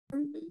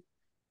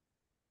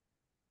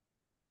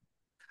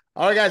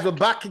All right, guys, we're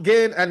back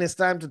again, and it's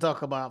time to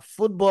talk about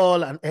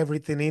football and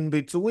everything in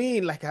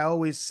between. Like I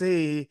always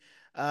say,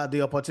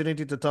 the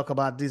opportunity to talk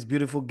about this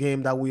beautiful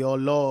game that we all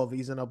love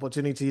is an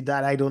opportunity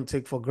that I don't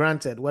take for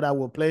granted. Whether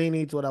we're playing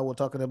it, whether we're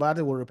talking about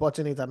it, we're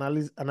reporting it,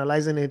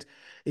 analyzing it,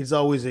 it's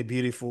always a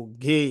beautiful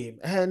game.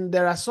 And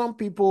there are some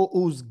people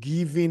who's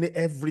giving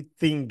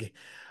everything,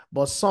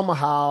 but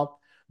somehow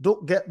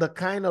don't get the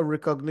kind of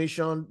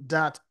recognition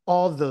that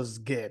others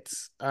get.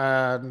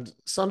 And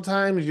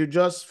sometimes you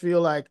just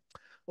feel like,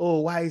 oh,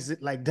 why is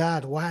it like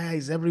that? Why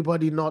is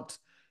everybody not,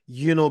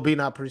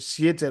 being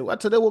appreciated? Well,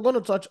 today we're going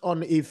to touch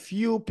on a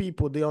few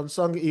people, the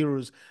unsung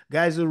heroes,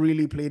 guys who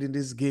really played in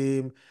this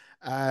game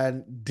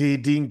and they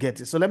didn't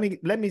get it. So let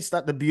me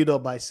start the build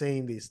up by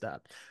saying this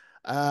that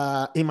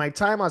in my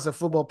time as a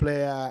football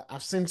player,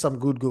 I've seen some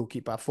good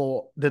goalkeeper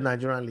for the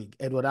Nigerian league.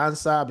 Edward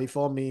Ansah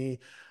before me,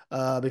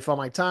 before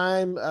my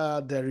time.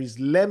 There is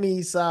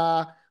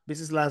Lemisa,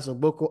 Mrs. Lance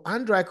Ogboko,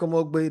 Andre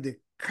Komogbe, the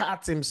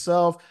cat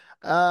himself.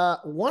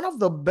 One of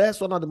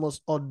the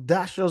most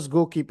audacious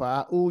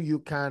goalkeeper who you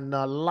can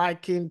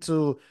liken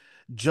to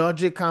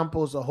Jorge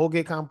Campos or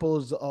Jorge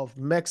Campos of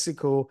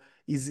Mexico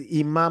is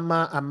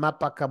Imama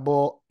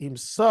Amapakabo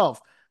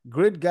himself.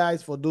 Great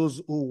guys for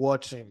those who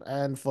watch him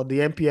and for the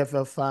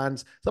MPFL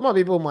fans. Some of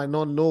people might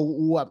not know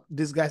who are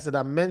these guys that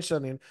I'm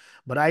mentioning,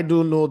 but I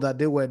do know that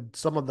they were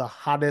some of the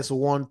hardest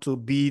one to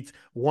beat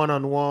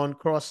one-on-one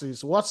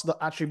crosses. What's the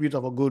attribute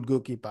of a good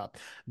goalkeeper?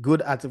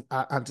 Good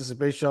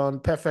anticipation,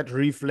 perfect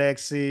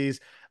reflexes,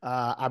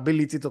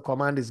 ability to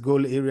command his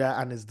goal area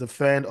and his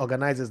defense,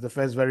 organize his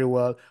defense very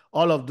well.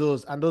 All of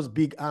those and those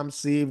big arm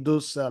save,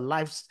 those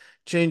life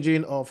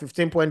changing or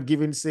 15-point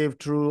giving save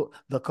through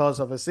the course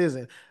of a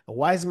season. A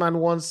wise man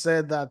once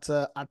said that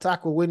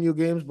attack will win you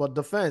games, but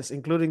defense,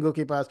 including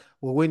goalkeepers,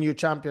 will win you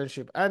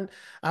championship. And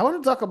I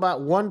want to talk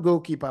about one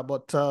goalkeeper,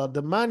 but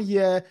the man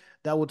here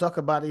that will talk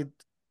about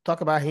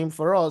him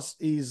for us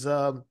is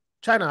China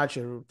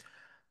Acheru.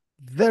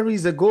 There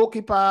is a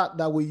goalkeeper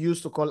that we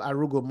used to call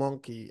Arugo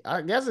Monkey.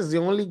 I guess it's the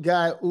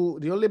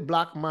only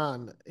black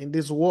man in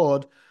this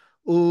world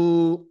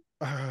who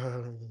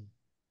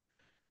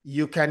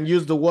you can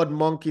use the word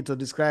monkey to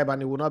describe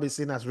and it will not be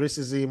seen as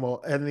racism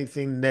or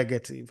anything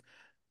negative.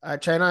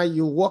 China,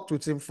 you worked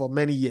with him for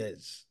many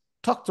years.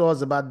 Talk to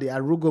us about the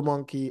Arugo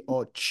monkey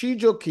or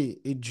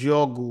Chijoke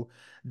Ejiogu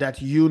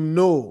that you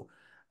know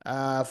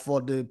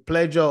for the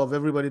pleasure of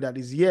everybody that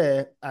is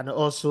here and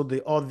also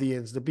the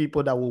audience, the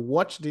people that will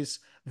watch this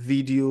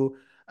video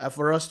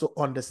for us to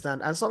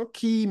understand. And some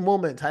key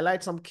moments,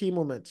 highlight some key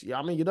moments. Yeah,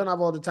 I mean, you don't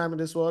have all the time in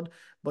this world,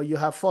 but you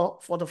have four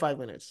to 5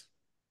 minutes.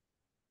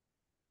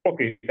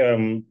 Okay.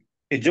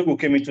 Ejogo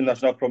came into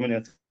national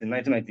prominence in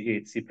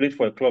 1998. He played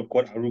for a club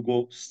called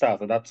Arugo Stars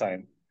at that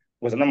time.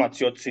 It was an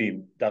amateur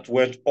team that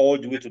went all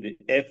the way to the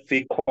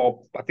FA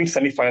Cup, I think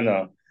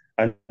semi-final,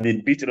 and they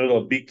beat a lot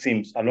of big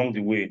teams along the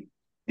way.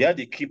 They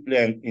had a key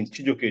player in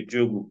Chijoke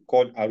Ejogo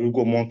called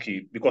Arugo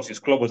Monkey because his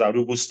club was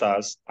Arugo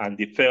Stars, and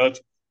they felt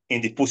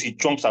in the post he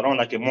jumps around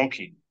like a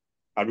monkey,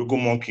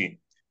 Arugo Monkey.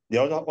 There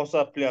are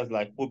also players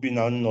like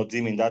Obina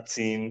Nodim in that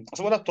team,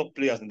 some other top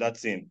players in that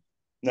team.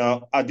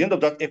 Now, at the end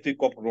of that FA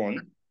Cup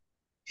run,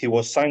 he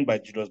was signed by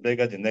Julius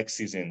Berger the next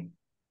season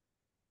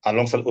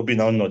alongside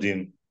Obina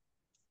Nodim.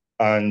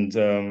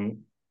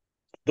 And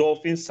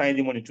Dolphins signed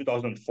him on in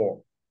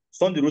 2004.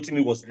 Sunday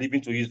Rotimi was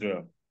leaving to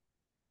Israel.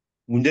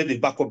 We needed a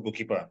backup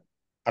goalkeeper.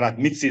 And at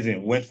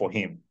mid-season, went for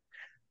him.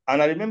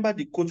 And I remember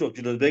the coach of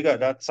Julius Berger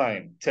at that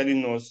time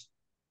telling us,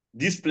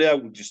 this player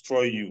will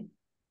destroy you.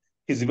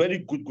 He's a very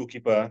good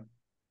goalkeeper,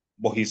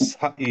 but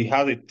he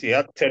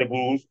had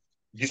terrible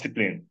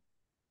discipline.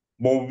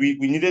 But we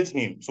needed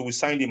him, so we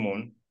signed him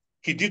on.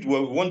 He did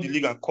well. We won the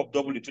league and cup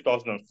double in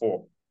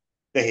 2004.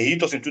 Then he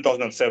hit us in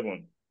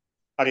 2007.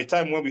 At the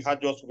time when we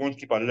had just one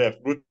keeper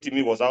left,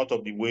 Rotimi was out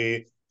of the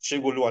way.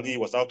 Shegolu Ali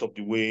was out of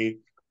the way.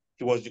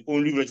 He was the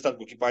only registered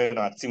goalkeeper in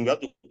our team. We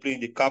had to play in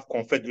the CAF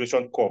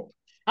Confederation Cup.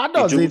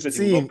 Ejogu said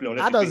he would not play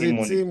How unless we pay does him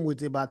a money. team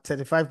with about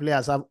 35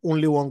 players have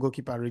only one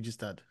goalkeeper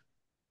registered?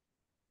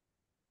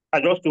 I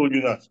just told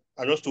you that.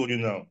 I just told you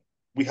now.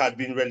 We had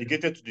been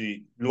relegated to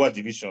the lower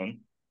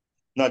division.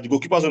 Now, the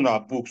goalkeepers on our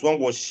books, one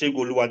was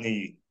Shego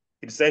Luwaniyi.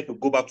 He decided to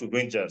go back to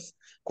Rangers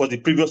because the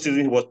previous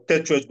season he was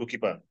third choice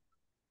goalkeeper.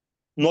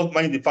 Not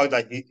minding the fact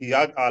that he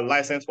had a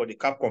license for the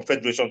CAF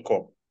Confederation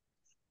Cup.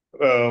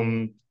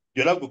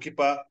 The other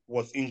goalkeeper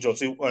was injured,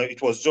 so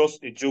it was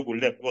just a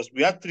Jogo left.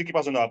 We had three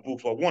keepers on our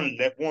books, but one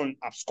left, one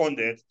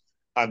absconded,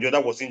 and the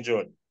other was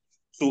injured.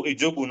 So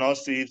Ejogo now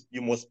says,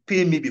 you must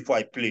pay me before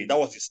I play. That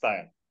was his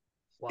style.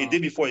 A day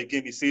Wow. before a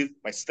game, he says,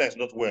 my sister is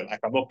not well. I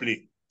cannot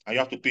play. And you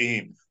have to pay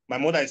him. My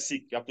mother is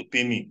sick. You have to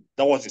pay me.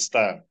 That was his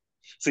style.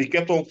 So he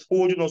kept on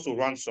holding us to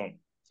ransom,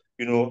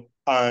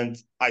 and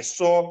I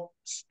saw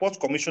sports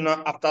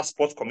commissioner after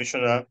sports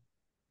commissioner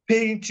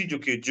paying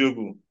Chijoke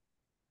Jogu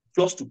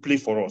just to play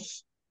for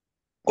us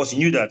because he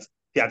knew that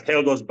he had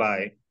held us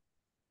by,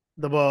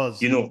 The you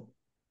buzz. know,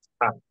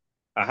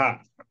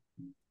 aha.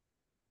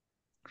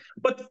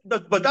 But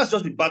that's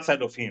just the bad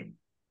side of him.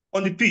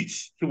 On the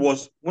pitch, he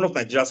was one of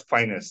Nigeria's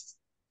finest.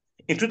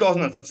 In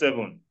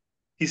 2007,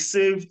 he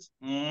saved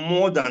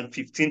more than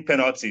 15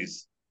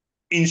 penalties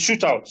in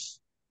shootouts,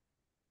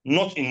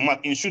 not in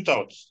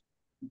shootouts.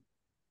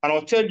 And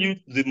I'll tell you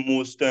the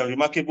most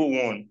remarkable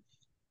one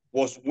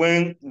was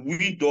when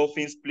we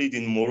Dolphins played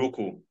in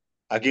Morocco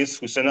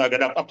against Hussein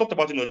Agada. I've talked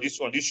about it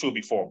on this show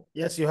before,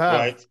 Yes, you have.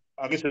 right?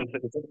 Against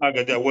Hussein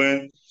Agada,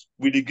 when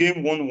with the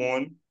game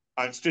 1-1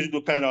 and straight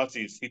to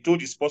penalties, he told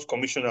the sports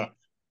commissioner,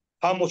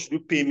 how much do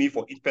you pay me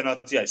for each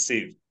penalty I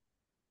saved?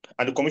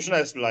 And the commissioner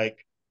is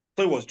like,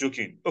 I thought he was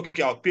joking.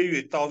 Okay, I'll pay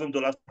you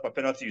 $1,000 per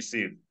penalty you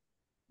saved.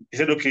 He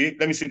said, okay,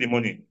 let me see the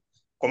money.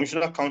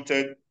 Commissioner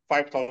counted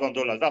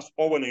 $5,000. That's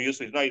all when he used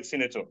to. He's not a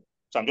senator.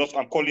 So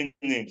I'm calling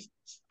names.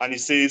 And he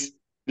says,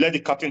 let the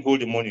captain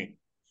hold the money.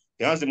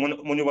 He hands the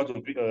money over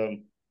to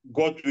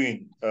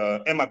Godwin,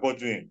 Emma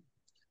Godwin.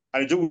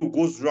 And the job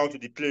goes round to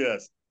the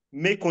players.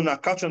 Make on a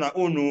catch on our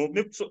own.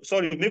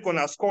 Make on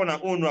a score on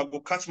our own. I go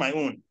catch my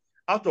own.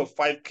 Out of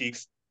 5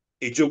 kicks,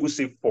 Ejogu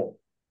saved 4.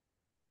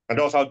 And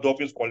that was how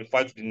Dolphins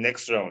qualified to the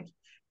next round.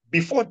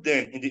 Before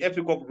then, in the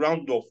FA Cup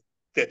round of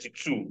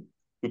 32,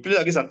 we played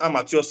against an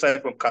amateur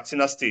side from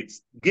Katsina State.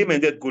 Game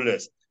ended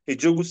goalless.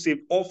 Ejogu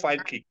saved all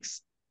 5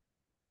 kicks.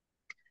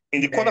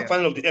 In the Damn.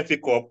 quarterfinal of the FA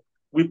Cup,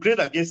 we played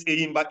against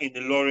Eyimba in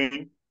the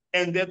Lorin,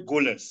 ended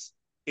goalless.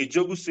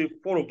 Ejogu saved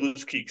 4 of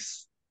those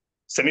kicks.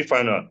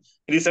 Semi-final.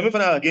 In the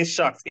semi-final against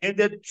Sharks,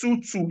 ended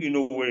 2-2 in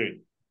Owerri.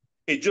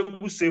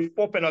 Ejogu saved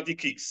 4 penalty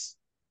kicks,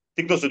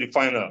 taking us to the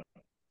final.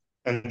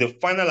 And the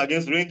final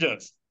against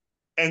Rangers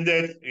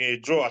ended in a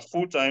draw at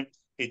full time.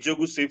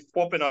 Ejogu saved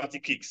 4 penalty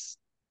kicks.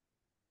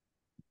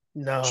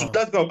 So No,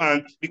 that's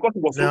and because he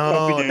was so no,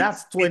 confident,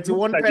 that's it looked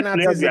 21 like the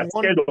players penalties were in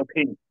one. scared of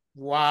him.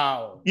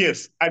 Wow.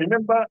 Yes, I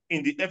remember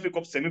in the FA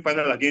Cup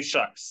semi-final against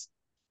Sharks,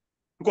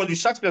 because the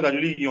Sharks players are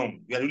really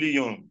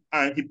young,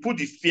 and he put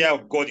the fear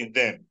of God in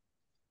them.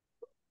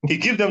 He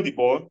gives them the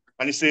ball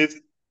and he says,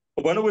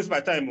 "Oh, but don't waste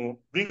my time, oh.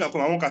 Bring him,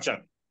 come, I won't catch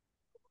him."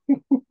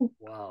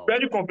 Wow.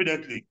 Very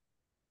confidently.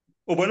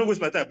 Oh, but don't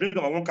waste my time. Bring him,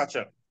 I won't catch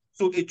him.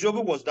 So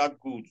Ejogo was that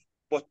good,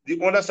 but the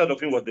other side of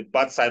him was the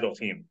bad side of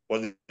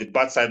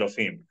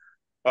him.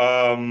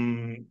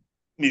 Um,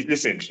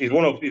 listen, he's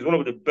one of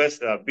the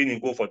best that have been in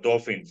goal for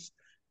Dolphins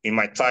in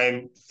my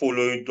time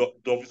following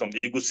Dolphins from the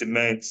Eagle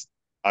Cement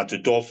to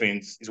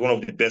Dolphins. He's one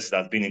of the best that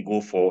has been in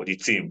goal for the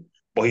team.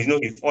 But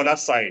his other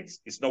side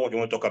is not what you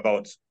want to talk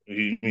about.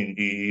 He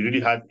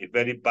really had a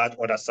very bad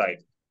other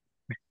side.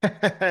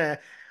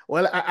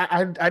 Well,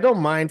 I don't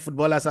mind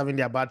footballers having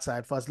their bad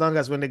side for as long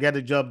as when they get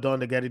the job done,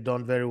 they get it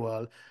done very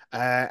well.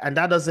 And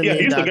that doesn't Yeah, he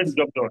mean used to that get the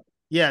job done.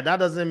 yeah, that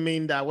doesn't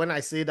mean that when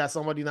I say that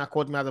somebody not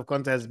quote me out of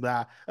context,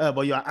 but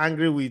you're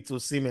angry with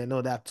Osimhen.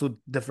 No, they're two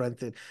different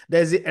things.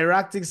 There's the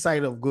erratic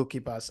side of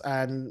goalkeepers,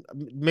 and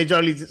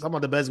majorly some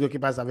of the best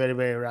goalkeepers are very,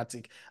 very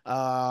erratic.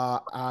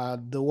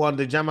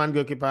 The German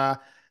goalkeeper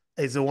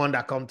is the one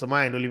that comes to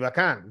mind, Oliver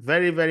Kahn.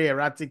 Very, very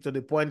erratic to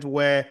the point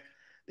where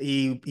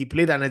he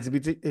played an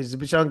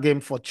exhibition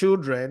game for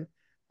children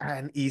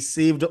and he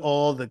saved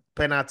all the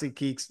penalty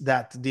kicks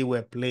that they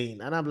were playing.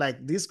 And I'm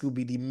like, this could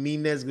be the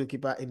meanest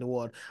goalkeeper in the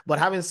world. But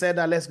having said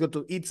that, let's go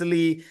to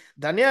Italy.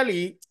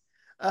 Daniele,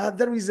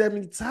 there is an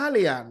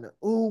Italian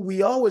who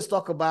we always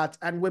talk about.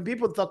 And when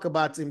people talk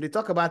about him, they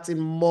talk about him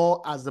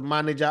more as the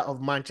manager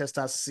of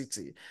Manchester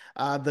City.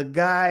 The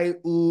guy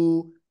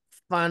who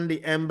fanned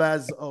the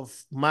embers of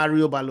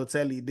Mario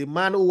Balotelli, the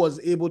man who was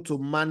able to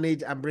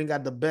manage and bring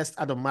out the best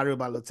out of Mario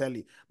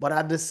Balotelli. But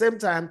at the same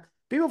time,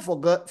 people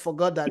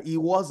forgot that he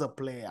was a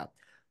player.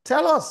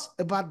 Tell us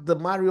about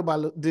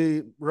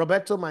the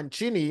Roberto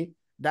Mancini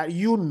that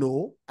you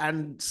know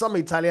and some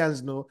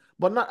Italians know,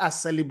 but not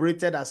as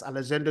celebrated as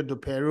Alessandro Di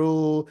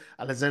Peru,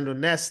 Alessandro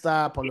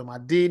Nesta, Paolo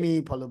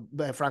Maldini,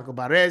 Franco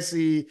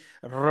Baresi,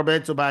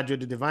 Roberto Baggio,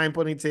 the Divine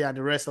Ponite, and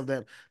the rest of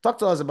them. Talk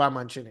to us about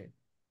Mancini.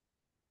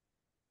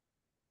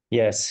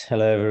 Yes,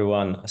 hello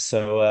everyone.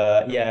 So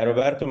yeah,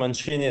 Roberto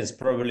Mancini is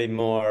probably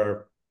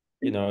more,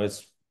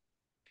 is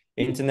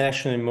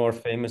internationally more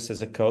famous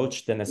as a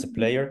coach than as a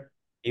player,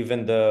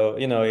 even though,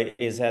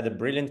 he's had a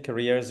brilliant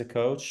career as a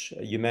coach.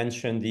 You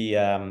mentioned he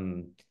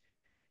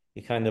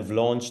kind of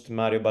launched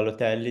Mario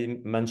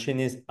Balotelli.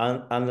 Mancini is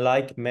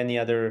unlike many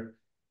other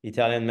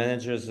Italian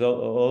managers,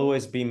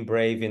 always been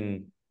brave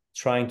in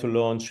trying to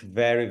launch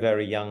very,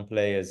 very young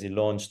players. He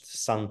launched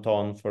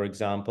Santon, for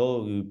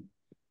example, who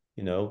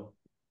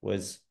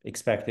was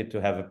expected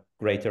to have a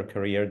greater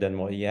career than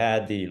what he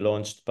had. He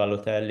launched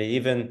Balotelli.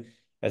 Even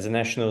as a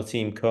national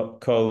team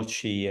coach,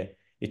 he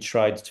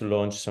tried to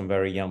launch some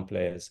very young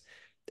players.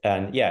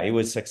 And yeah, he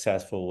was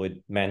successful with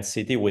Man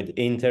City. With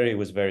Inter, he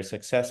was very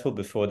successful.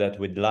 Before that,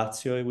 with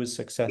Lazio, he was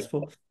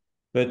successful.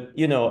 But,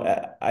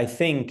 I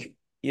think,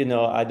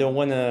 I don't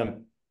want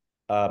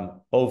to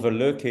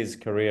overlook his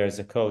career as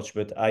a coach,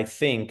 but I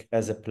think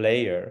as a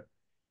player,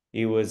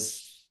 he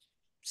was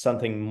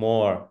something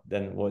more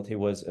than what he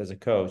was as a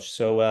coach.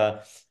 So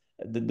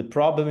the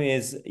problem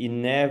is he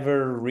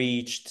never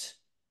reached,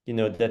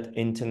 that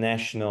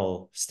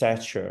international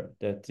stature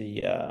that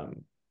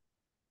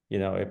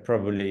it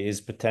probably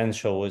his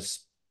potential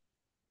was,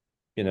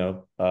 you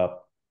know,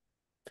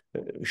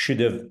 should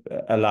have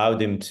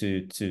allowed him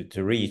to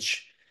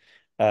reach.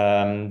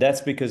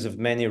 That's because of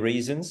many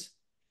reasons.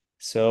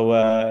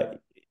 So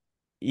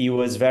he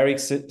was very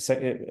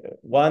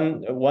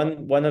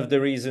one of the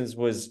reasons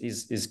was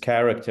his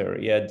character.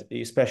 He had,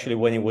 especially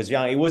when he was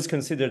young, he was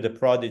considered a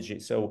prodigy.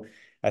 So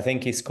I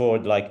think he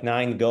scored like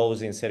 9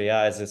 goals in Serie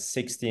A as a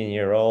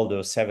 16-year-old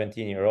or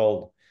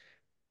 17-year-old.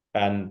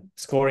 And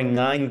scoring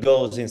 9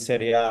 goals in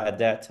Serie A at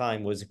that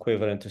time was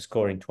equivalent to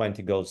scoring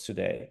 20 goals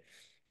today.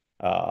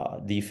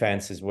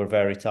 Defenses were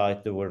very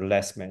tight. There were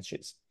less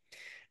matches.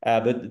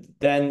 But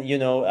then,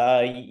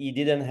 he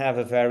didn't have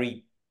a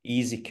very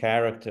easy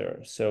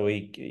character. So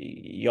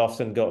he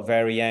often got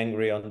very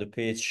angry on the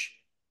pitch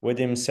with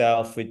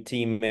himself, with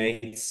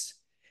teammates,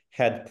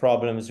 had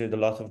problems with a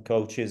lot of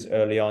coaches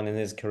early on in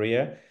his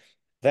career.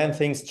 Then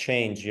things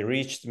changed. He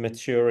reached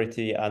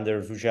maturity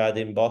under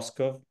Vujadin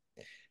Boskov,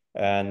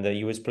 and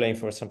he was playing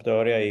for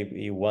Sampdoria.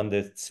 He won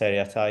the Serie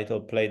A title,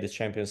 played the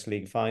Champions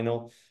League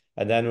final.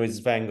 And then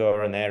with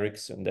Wenger and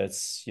Eriksson,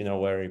 that's,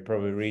 where he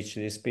probably reached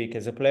his peak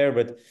as a player.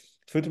 But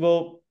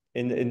football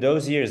in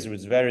those years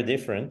was very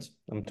different.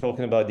 I'm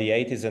talking about the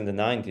 80s and the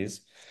 90s.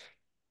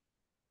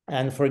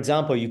 And for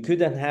example, you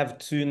couldn't have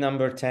two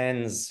number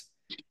 10s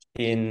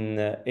in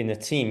a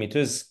team. It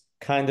was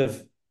kind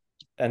of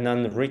an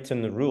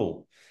unwritten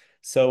rule.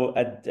 So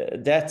at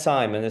that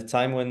time, and the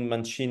time when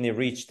Mancini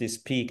reached his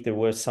peak, there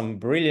were some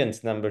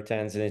brilliant number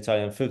 10s in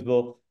Italian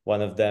football.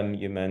 One of them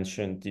you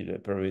mentioned,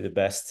 probably the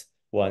best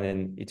one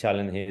in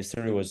Italian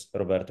history, was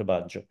Roberto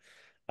Baggio.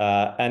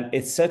 And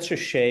it's such a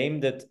shame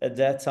that at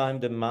that time,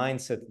 the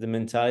mindset, the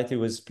mentality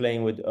was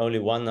playing with only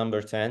one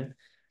number 10,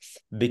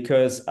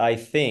 because I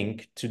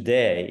think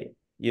today,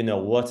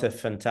 what a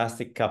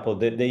fantastic couple.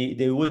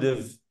 They would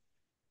have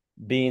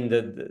been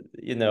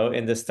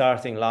in the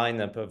starting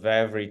lineup of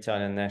every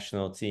Italian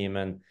national team,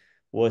 and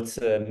what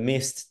a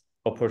missed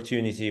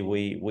opportunity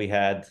we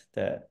had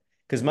there.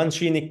 Because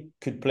Mancini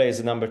could play as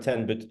a number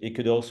 10, but he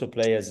could also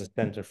play as a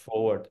center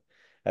forward,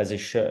 as he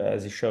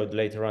showed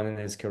later on in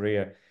his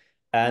career.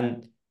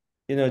 And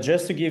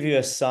just to give you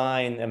a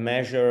sign, a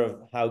measure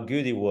of how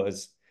good he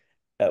was,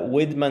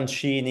 with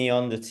Mancini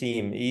on the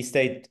team, he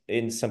stayed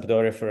in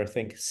Sampdoria for I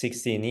think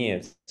 16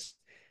 years.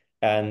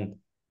 And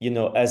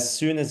as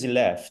soon as he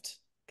left,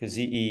 because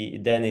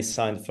he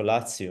signed for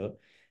Lazio,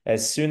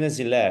 as soon as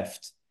he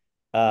left,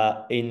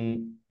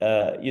 within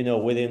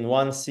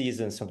one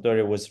season,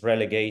 Sampdoria was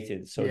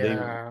relegated. So they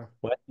Yeah.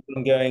 went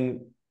from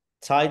going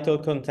title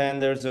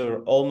contenders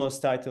or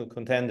almost title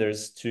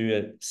contenders to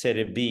a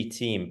Serie B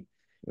team.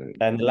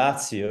 And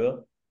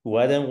Lazio, who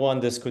hadn't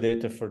won the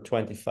Scudetto for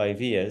 25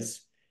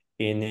 years,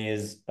 in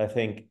his, I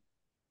think,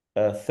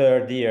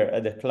 third year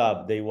at the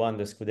club, they won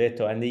the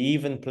Scudetto, and he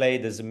even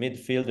played as a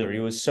midfielder. He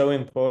was so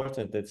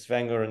important that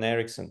Wenger and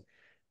Eriksson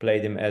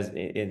played him as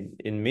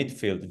in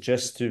midfield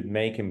just to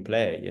make him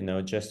play,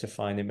 just to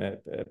find him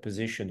a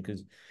position,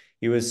 because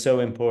he was so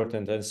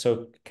important and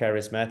so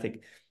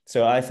charismatic.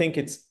 So I think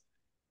it's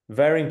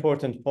very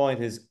important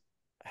point is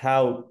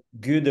how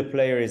good a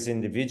player is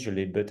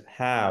individually, but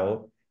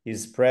how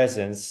his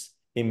presence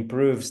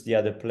improves the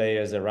other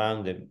players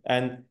around him.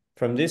 And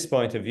from this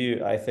point of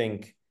view, I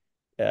think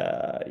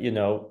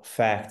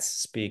facts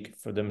speak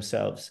for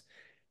themselves.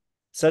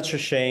 Such a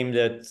shame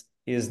that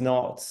is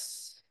not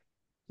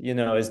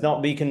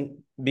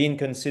being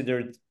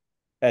considered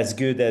as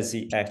good as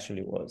he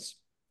actually was.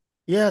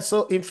 Yeah,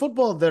 so in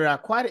football, there are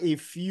quite a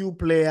few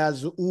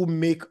players who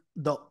make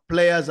the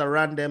players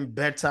around them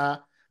better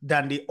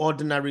than they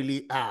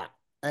ordinarily are.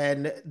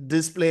 And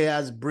these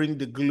players bring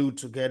the glue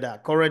together.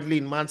 Currently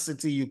in Man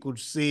City, you could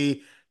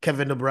see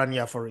Kevin De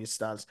Bruyne, for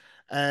instance.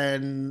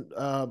 And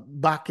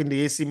back in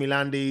the AC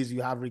Milan days,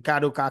 you have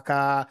Ricardo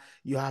Kaká,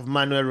 you have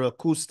Manuel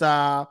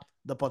Rocusta,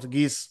 the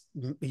Portuguese,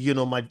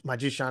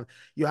 magician.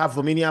 You have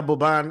Vominia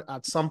Boban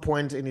at some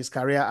point in his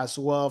career as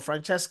well.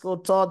 Francesco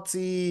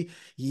Totti,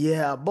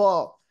 yeah,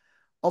 but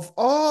of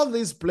all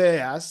these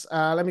players,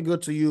 let me go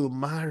to you,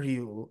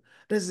 Mario.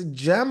 There's a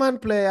German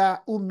player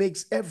who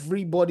makes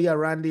everybody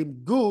around him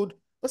good,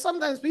 but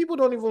sometimes people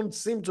don't even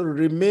seem to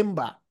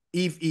remember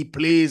if he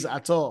plays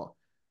at all.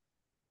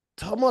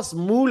 Thomas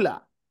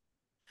Muller.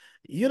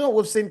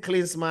 We've seen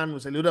Klinsmann,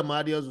 we've seen Luda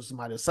Marius, we've seen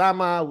Mario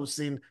Sama, we've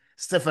seen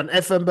Stefan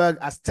Effenberg,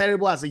 as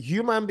terrible as a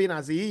human being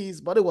as he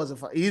is, but it was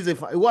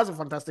a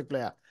fantastic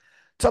player.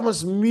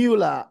 Thomas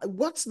Mueller,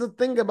 what's the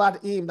thing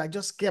about him that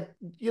just kept,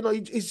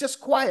 he's just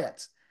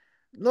quiet.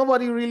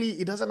 Nobody really,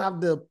 he doesn't have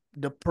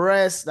the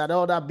press that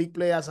other big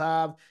players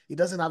have. He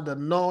doesn't have the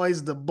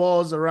noise, the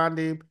buzz around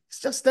him. It's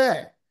just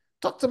there.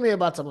 Talk to me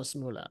about Thomas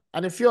Mueller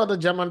and a few other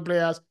German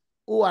players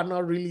who are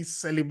not really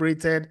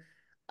celebrated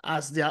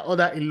as their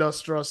other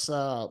illustrious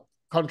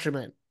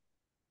countrymen.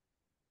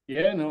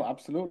 Yeah, no,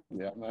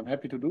 absolutely. I'm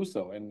happy to do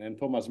so. And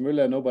Thomas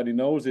Müller, nobody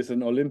knows, is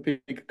an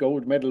Olympic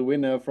gold medal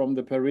winner from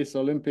the Paris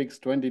Olympics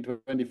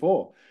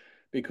 2024,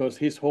 because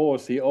his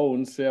horse he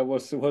owns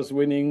was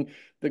winning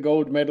the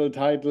gold medal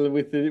title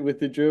with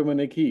the German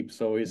equipe.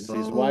 So his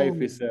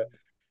wife is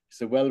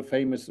It's a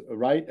well-famous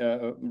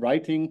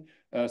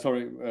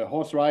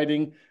horse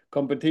riding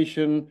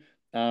competition.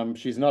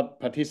 She's not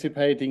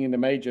participating in the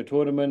major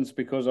tournaments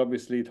because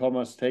obviously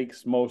Thomas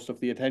takes most of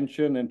the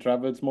attention and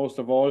travels most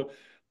of all.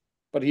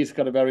 But he's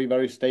got a very,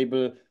 very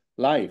stable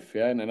life,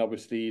 yeah. And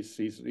obviously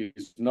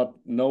he's not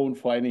known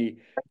for any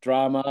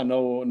drama,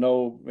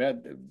 no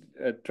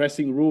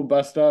dressing room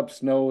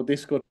bust-ups, no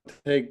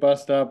discotheque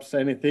bust-ups,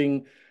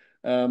 anything,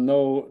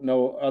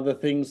 no other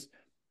things.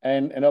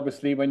 And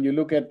obviously when you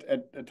look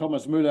at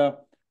Thomas Müller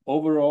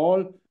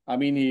overall, I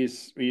mean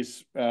he's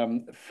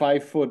 5'11",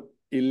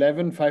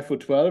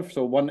 5'12",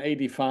 so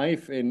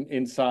 185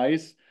 in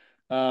size.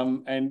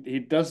 And he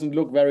doesn't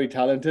look very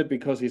talented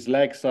because his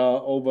legs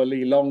are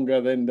overly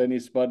longer than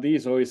his body.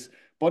 So his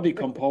body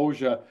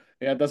composure,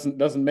 yeah,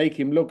 doesn't make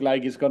him look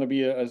like he's going to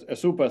be a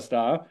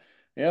superstar.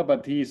 Yeah,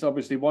 but he's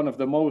obviously one of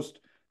the most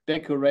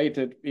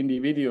decorated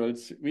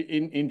individuals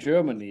in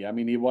Germany. I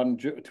mean, he won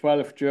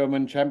 12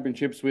 German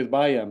championships with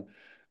Bayern.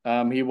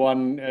 He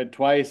won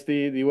twice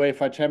the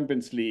UEFA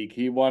Champions League.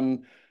 He's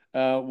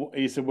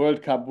a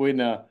World Cup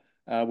winner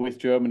with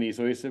Germany.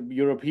 So he's a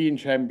European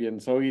champion.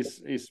 So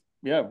he's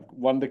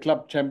won the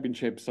club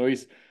championship. So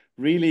he's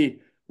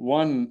really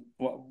won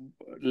a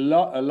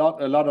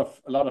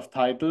lot of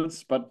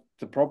titles. But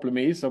the problem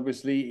is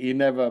obviously he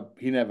never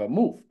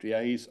moved.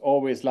 Yeah, he's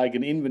always like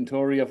an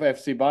inventory of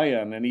FC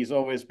Bayern, and he's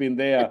always been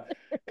there,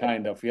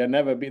 kind of. He had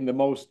never been the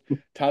most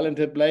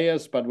talented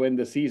players, but when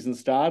the season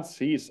starts,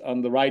 he's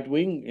on the right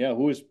wing. Yeah,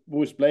 who's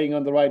playing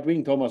on the right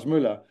wing? Thomas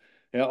Müller.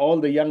 Yeah, all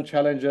the young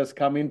challengers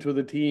come into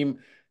the team.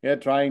 Yeah,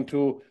 trying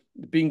to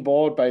being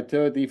bought by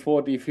 30,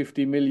 40,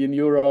 50 million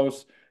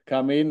euros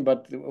come in,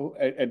 but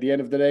at the end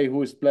of the day,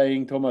 who is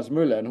playing? Thomas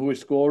Müller, and who is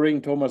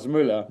scoring? Thomas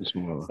Müller.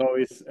 So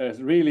it's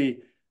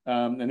really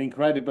an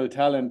incredible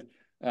talent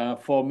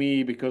for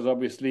me, because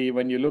obviously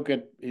when you look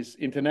at his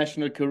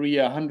international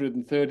career,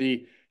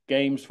 130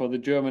 games for the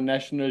German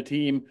national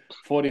team,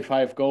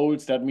 45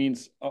 goals. That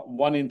means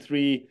 1 in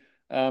 3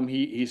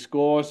 he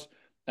scores.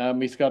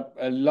 He's got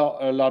a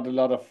lot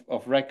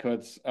of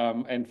records,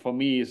 and for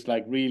me, it's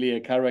like really a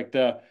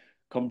character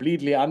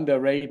completely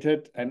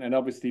underrated. And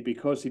obviously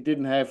because he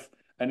didn't have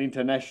an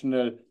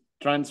international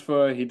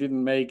transfer, he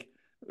didn't make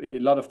a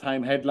lot of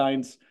time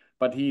headlines,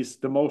 but he's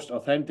the most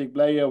authentic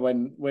player.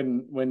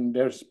 When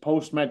there's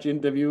post-match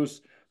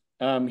interviews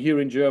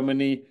here in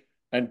Germany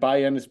and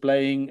Bayern is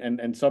playing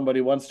and somebody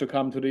wants to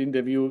come to the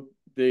interview,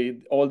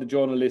 all the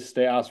journalists,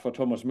 they ask for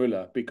Thomas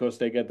Müller because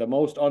they get the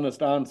most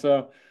honest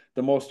answer,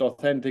 the most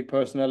authentic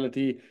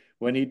personality.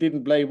 When he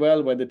didn't play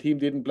well, when the team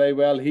didn't play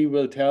well, he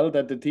will tell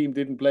that the team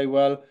didn't play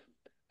well.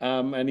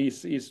 And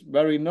he's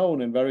very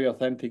known and very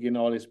authentic in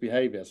all his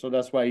behavior. So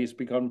that's why he's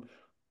become,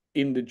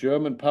 in the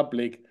German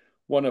public,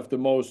 one of the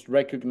most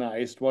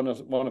recognized, one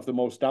of the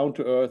most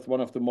down-to-earth,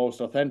 one of the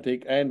most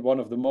authentic, and one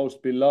of the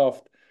most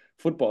beloved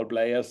football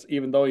players,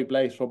 even though he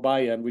plays for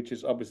Bayern, which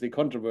is obviously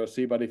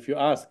controversy. But if you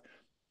ask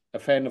a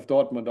fan of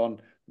Dortmund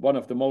on one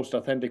of the most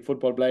authentic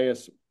football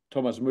players,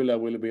 Thomas Müller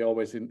will be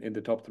always in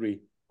the top 3.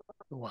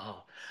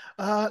 Wow.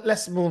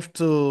 Let's move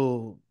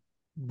to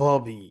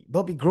Bobby.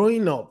 Bobby,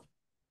 growing up,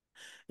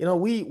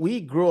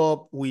 we grew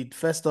up with,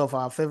 first off,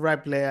 our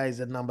favorite player is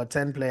a number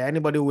 10 player.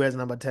 Anybody who wears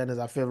number 10 is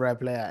our favorite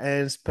player.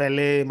 And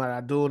Pele,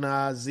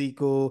 Maradona,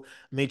 Zico,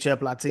 Michel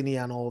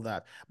Platini, and all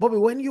that. Bobby,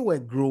 when you were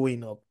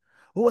growing up,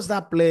 who was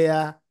that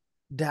player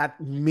that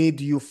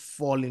made you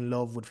fall in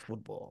love with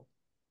football?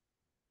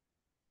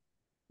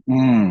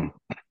 I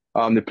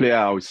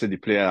would say the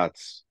player that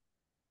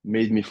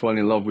made me fall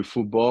in love with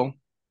football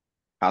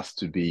has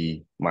to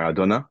be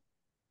Maradona.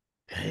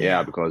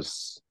 Yeah,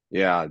 because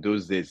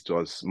those days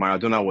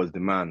Maradona was the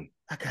man.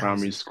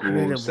 Primary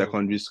school,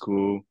 secondary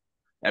school,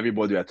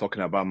 everybody were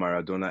talking about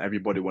Maradona.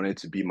 Everybody wanted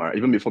to be Maradona.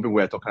 Even before people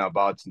were talking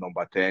about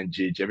number 10,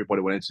 JJ,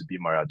 everybody wanted to be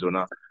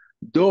Maradona.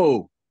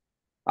 Though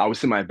I would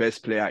say my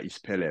best player is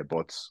Pele,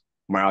 but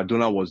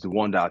Maradona was the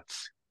one that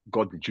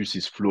got the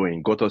juices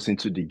flowing, got us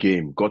into the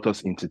game, got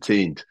us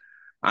entertained.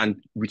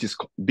 And which is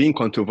being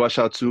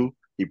controversial too,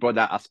 he brought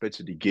that aspect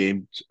to the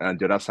game and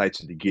the other side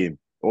to the game.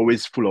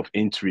 Always full of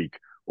intrigue,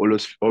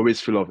 always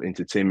full of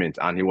entertainment.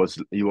 And he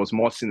was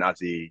more seen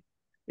as a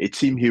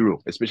team hero,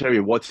 especially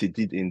with what he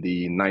did in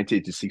the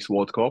 1986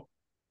 World Cup.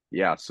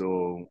 Yeah,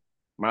 so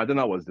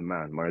Maradona was the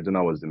man.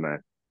 Maradona was the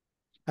man.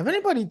 Have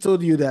anybody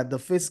told you that the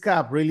face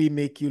cap really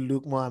make you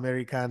look more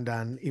American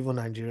than even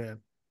Nigerian?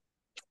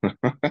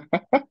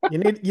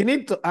 You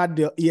need to add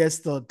your ear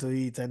stud to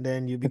it, and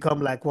then you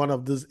become like one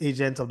of those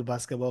agents of the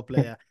basketball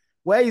player.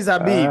 Where is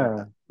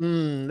Habib?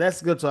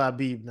 Let's go to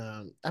Habib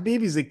now.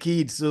 Habib is a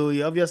kid, so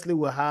he obviously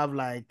will have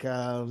like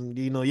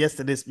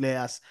yesterday's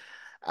players.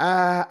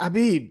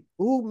 Habib,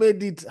 who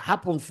made it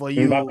happen for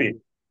you?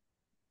 Mbappe.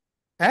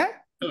 Eh?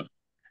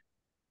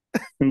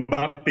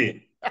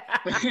 Mbappe.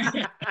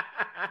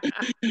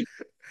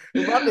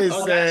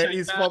 Mbappe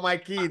is for my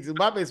kids.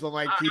 Mbappe is for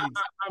my kids.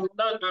 I'm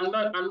not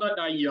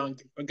that young,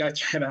 okay,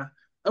 China.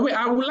 Wait,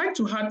 I would like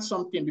to add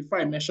something before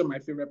I mention my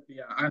favorite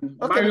player.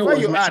 And okay, Mario before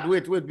you add,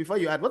 wait, before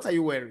you add, what are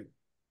you wearing?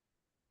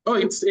 Oh,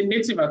 it's a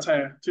native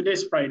attire.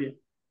 Today's Friday.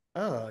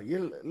 Oh,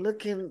 you're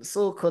looking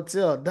so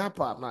couture,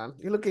 dapper, man.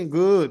 You're looking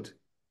good.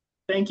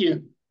 Thank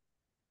you.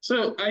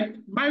 So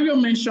Mario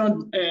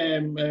mentioned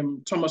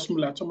Thomas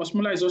Muller. Thomas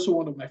Muller is also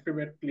one of my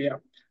favorite players.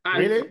 And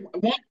Really?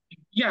 one,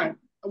 yeah,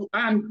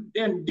 and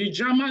then the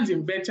Germans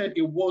invented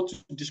a word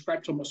to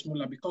describe Thomas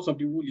Muller because of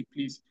the role he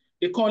plays.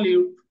 They call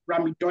him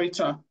Rami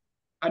Deuter.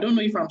 I don't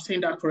know if I'm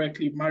saying that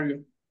correctly,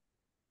 Mario.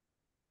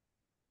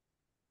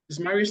 Is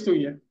Mario still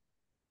here?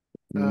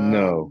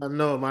 No.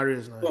 No,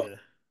 Mario's not Oh, here.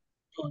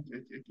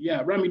 okay.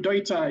 Yeah, Rami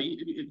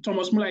Deuter,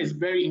 Thomas Muller is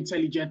very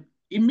intelligent.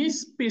 It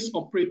means space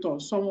operator,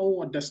 someone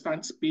who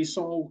understands space,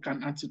 someone who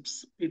can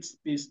anticipate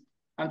space,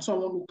 and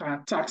someone who can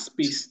attack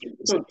space.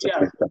 So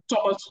yeah,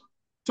 Thomas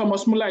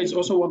Thomas Muller is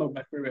also one of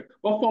my favorite.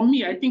 But for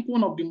me, I think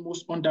one of the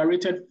most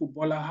underrated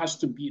footballer has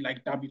to be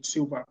like David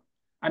Silva.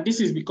 And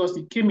this is because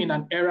he came in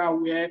an era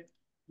where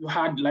you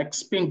had like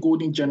Spain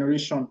golden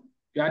generation.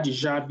 You had the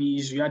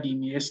Xavis, you had the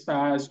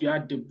Iniestas, you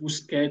had the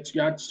Busquets,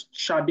 you had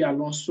Xabi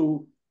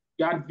Alonso,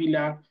 you had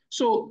Villa.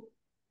 So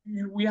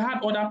we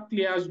had other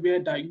players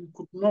where that you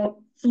could not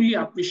fully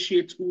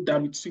appreciate who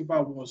David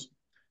Silva was.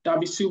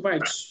 David Silva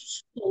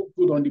is so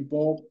good on the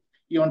ball.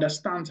 He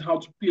understands how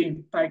to play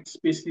in tight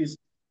spaces.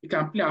 He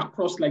can play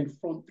across like the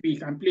front three. He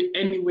can play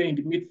anywhere in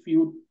the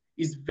midfield.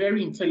 He's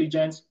very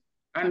intelligent.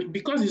 And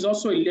because he's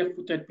also a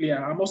left-footed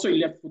player, I'm also a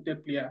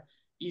left-footed player.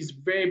 He's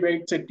very,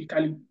 very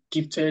technically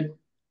gifted.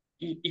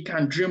 He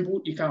can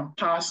dribble, he can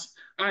pass.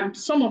 And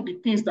some of the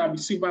things that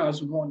Silva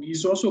has won,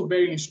 he's also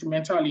very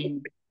instrumental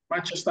in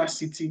Manchester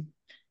City.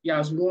 He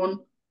has won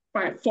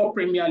four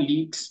Premier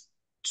Leagues,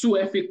 two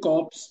FA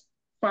Cups,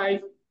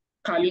 five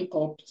Carling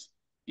Cups.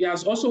 He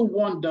has also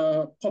won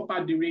the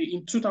Copa del Rey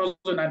in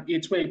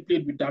 2008, where he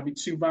played with David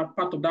Silva,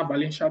 part of that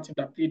Valencia team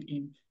that played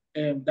in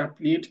that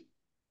played.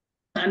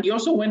 And he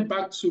also went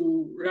back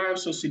to Real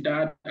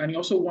Sociedad and he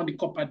also won the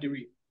Copa del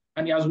Rey.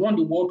 And he has won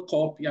the World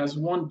Cup. He has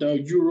won the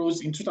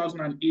Euros in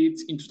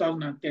 2008, in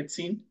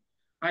 2013.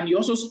 And he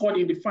also scored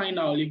in the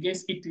final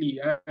against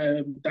Italy.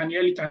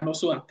 Daniele can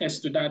also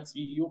attest to that.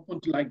 He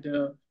opened like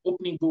the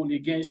opening goal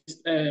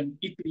against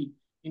Italy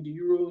in the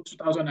Euro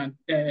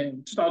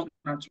 2012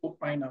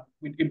 final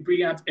with a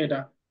brilliant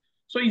header.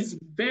 So he's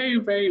very,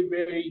 very,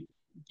 very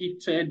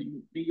gifted.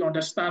 He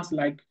understands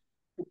like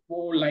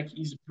football, like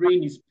his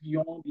brain is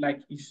beyond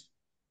like his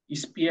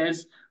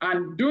peers.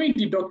 And during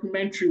the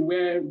documentary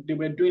where they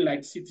were doing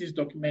like cities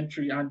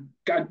documentary and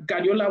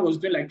Guardiola was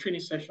doing like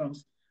training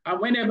sessions, and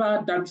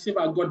whenever David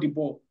Silva got the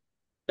ball,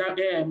 that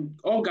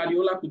all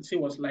Guardiola could say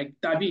was like,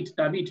 David,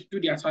 do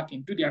the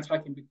attacking,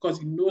 because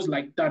he knows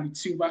like David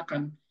Silva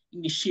can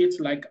initiate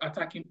like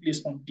attacking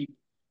plays from deep.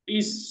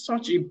 He's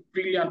such a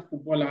brilliant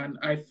footballer, and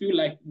I feel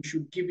like we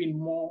should give him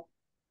more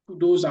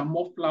kudos and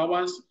more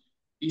flowers.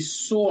 He's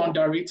so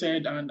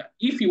underrated, and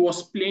if he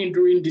was playing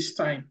during this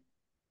time,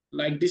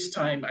 like this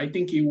time, I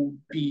think he would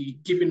be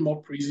given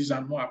more praises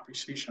and more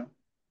appreciation.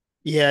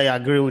 Yeah, I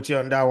agree with you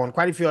on that one.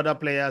 Quite a few other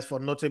players for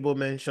notable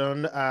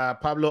mention.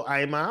 Pablo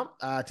Aimar.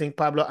 I think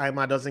Pablo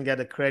Aimar doesn't get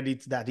the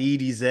credit that he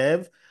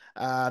deserves.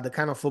 The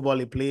kind of football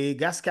he plays.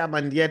 Gasca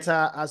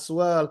Mendieta as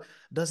well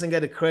doesn't get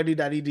the credit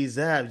that he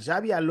deserves.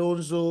 Xabi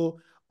Alonso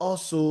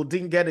also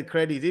didn't get the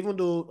credit, even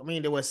though, I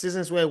mean, there were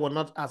seasons where he was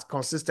not as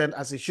consistent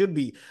as he should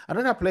be.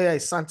 Another player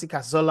is Santi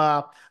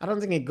Cazorla. I don't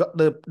think he got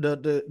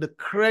the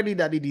credit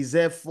that he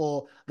deserved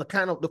for the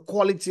kind of the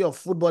quality of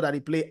football that he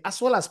played,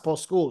 as well as Paul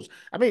Scholes.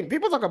 I mean,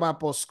 people talk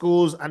about Paul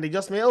Scholes and they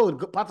just say, oh,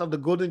 part of the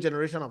golden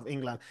generation of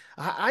England.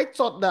 I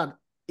thought that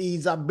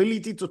his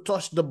ability to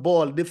touch the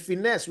ball, the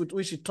finesse with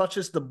which he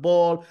touches the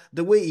ball,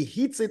 the way he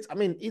hits it. I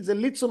mean, he's a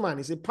little man,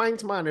 he's a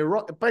pint man,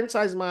 a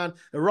pint-sized man,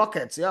 a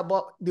rocket. Yeah,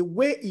 but the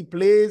way he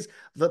plays,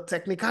 the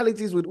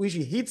technicalities with which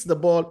he hits the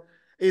ball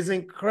is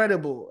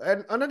incredible.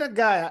 And another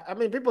guy, I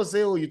mean, people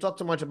say, oh, you talk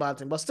too much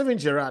about him, but Steven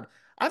Gerrard,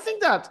 I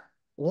think that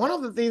one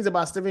of the things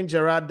about Steven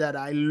Gerrard that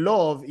I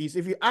love is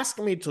if you ask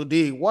me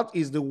today, what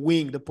is the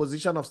wing, the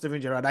position of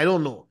Steven Gerrard? I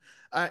don't know.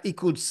 He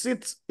could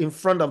sit in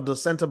front of the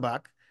center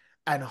back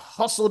and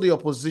hustle the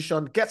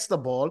opposition, gets the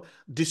ball,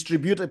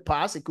 distribute a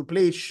pass. He could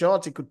play it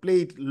short, he could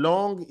play it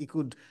long, he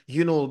could,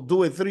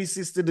 do a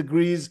 360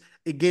 degrees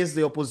against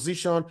the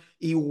opposition.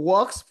 He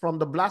works from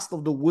the blast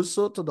of the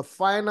whistle to the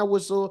final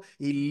whistle.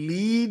 He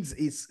leads,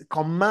 he's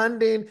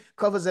commanding,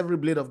 covers every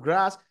blade of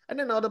grass. And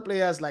then other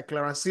players like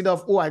Clarence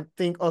Seedorf, who I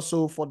think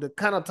also for the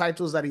kind of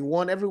titles that he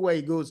won everywhere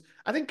he goes,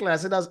 I think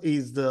Clarence Seedorf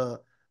is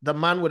the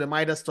man with the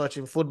Midas touch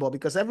in football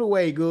because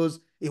everywhere he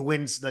goes, he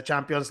wins the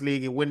Champions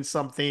League, he wins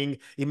something,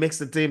 he makes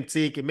the team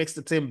tick, he makes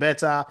the team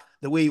better,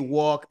 the way he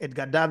walk,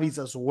 Edgar Davids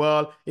as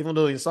well, even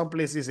though in some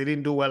places he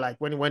didn't do well, like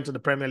when he went to the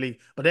Premier League.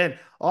 But then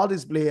all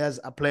these players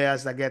are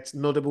players that get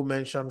notable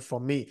mention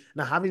from me.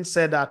 Now, having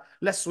said that,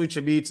 let's switch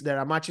a bit. There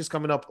are matches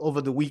coming up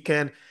over the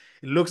weekend.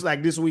 It looks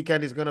like this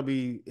weekend is going to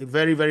be a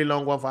very, very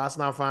long one for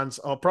Arsenal fans,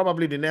 or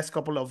probably the next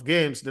couple of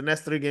games, the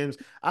next three games.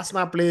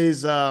 Arsenal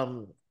plays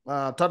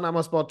Tottenham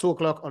Hotspur 2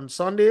 o'clock on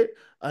Sunday,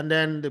 and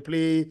then they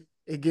play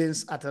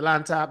against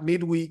Atalanta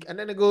midweek, and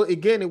then they go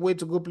again away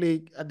to go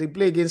play. They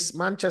play against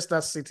Manchester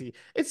City.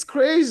 It's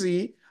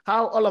crazy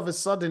how all of a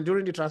sudden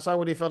during the transfer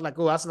when they felt like,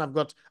 oh, Arsenal have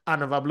got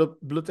an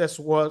bloated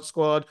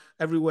squad,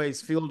 everywhere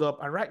is filled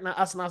up. And right now,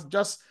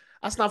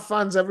 Arsenal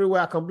fans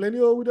everywhere are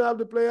complaining, oh, we don't have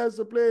the players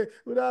to play,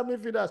 we don't have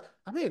midfielders.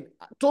 I mean,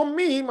 to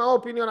me, my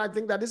opinion, I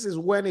think that this is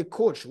when a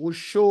coach will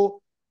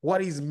show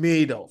what he's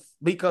made of.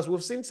 Because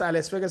we've seen Sir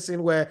Alex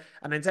Ferguson where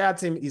an entire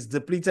team is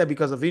depleted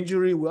because of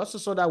injury. We also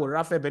saw that with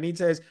Rafael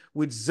Benitez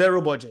with zero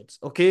budget.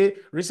 Okay.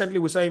 Recently,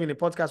 we saw him in a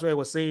podcast where he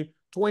was saying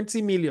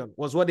 20 million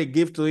was what they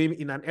gave to him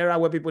in an era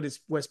where people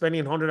were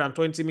spending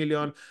 120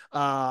 million,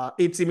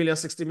 80 million,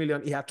 60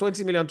 million. He had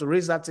 20 million to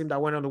raise that team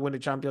that went on to win the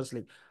Champions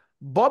League.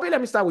 Bobby,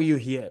 let me start with you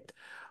here.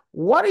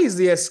 What is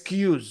the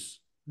excuse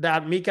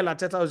that Mikel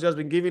Arteta has just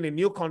been given a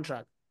new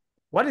contract?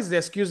 What is the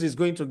excuse he's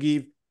going to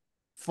give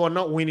for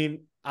not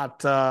winning at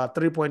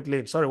 3-point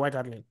lane? Sorry, White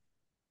Hart Lane.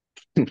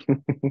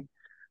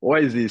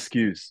 What is the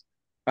excuse?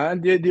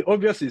 And the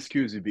obvious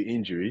excuse would be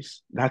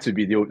injuries. That would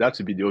be the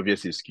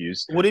obvious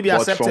excuse. Would it be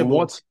But acceptable? from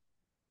what?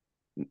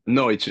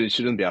 No, it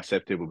shouldn't be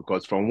acceptable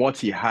because from what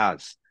he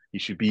has, he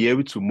should be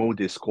able to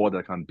mold a squad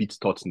that can beat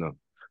Tottenham.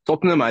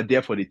 Tottenham are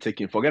there for the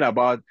taking. Forget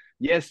about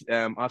yes,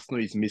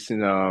 Arsenal is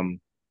missing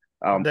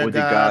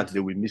Odegaard.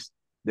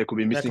 They could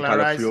be missing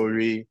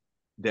Calafiori,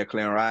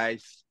 Declan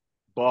Rice,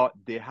 but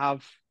they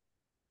have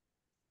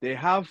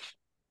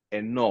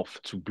enough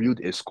to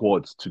build a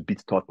squad to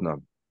beat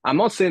Tottenham. I'm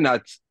not saying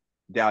that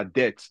their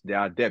depth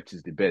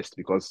is the best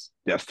because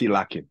they're still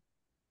lacking.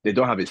 They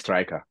don't have a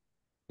striker.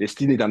 They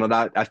still need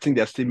another. I think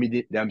they're still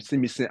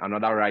missing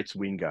another right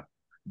winger.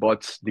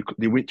 But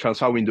the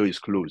transfer window is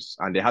closed,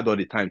 and they had all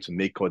the time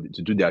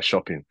to do their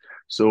shopping.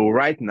 So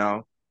right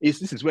now,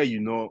 this is where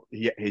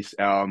his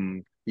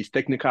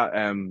technical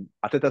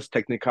Arteta's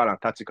technical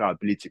and tactical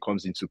ability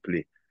comes into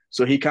play.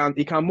 So he can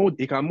mold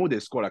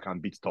a squad that can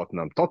beat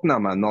Tottenham.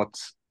 Tottenham are not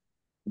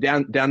they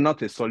are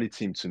not a solid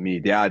team to me.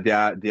 They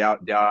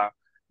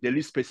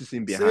leave spaces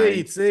in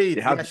behind. Say it.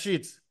 They are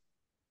shit.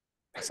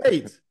 Say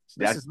it.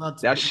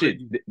 They're shit.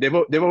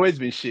 They've always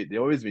been shit. They've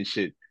always been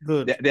shit.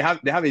 Good. They have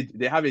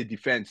a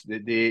defense.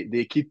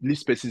 They keep leave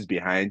spaces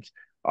behind.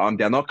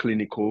 They're not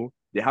clinical.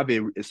 They have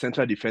a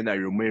central defender,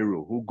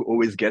 Romero, who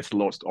always gets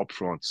lost up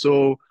front.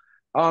 So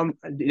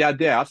they are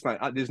there.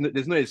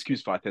 There's no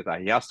excuse for Arteta.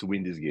 He has to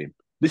win this game.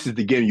 This is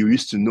the game you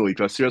used to know. If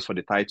you're serious for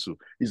the title,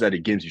 these are the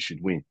games you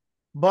should win.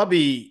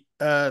 Bobby,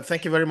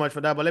 thank you very much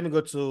for that. But let me go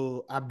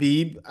to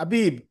Habib.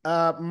 Habib,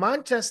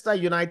 Manchester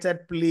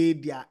United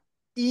played their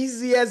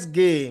easiest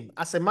game.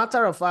 As a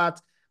matter of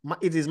fact,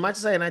 it is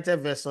Manchester United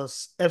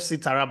versus FC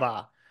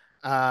Taraba,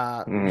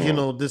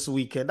 this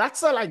weekend.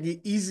 That's like the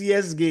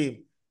easiest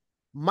game.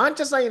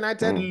 Manchester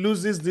United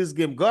loses this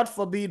game. God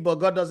forbid, but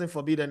God doesn't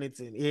forbid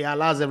anything. He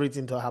allows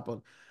everything to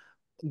happen.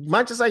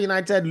 Manchester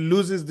United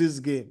loses this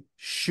game.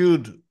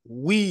 Should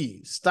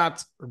we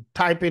start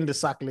typing the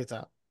sack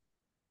letter?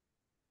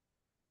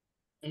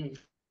 I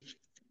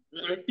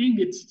think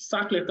it's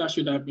sack letter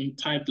should have been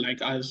typed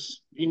like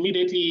as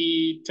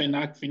immediately Ten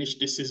Hag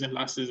finished the season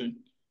last season.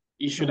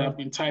 It should have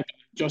been typed,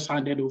 just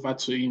handed over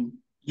to him.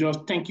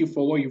 Just thank you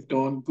for what you've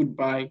done.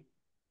 Goodbye.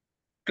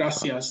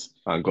 Gracias.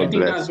 And God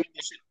bless. That's when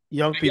they should,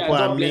 young people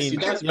are mean.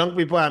 Young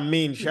people are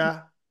mean,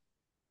 Sha.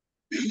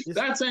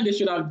 That's when they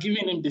should have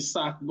given him the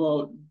sack.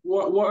 But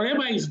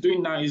whatever he's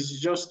doing now is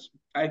just,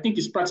 I think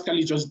it's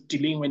practically just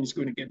delaying when he's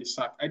going to get the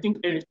sack. I think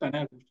Eric Ten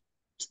Hag will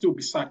still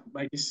be sacked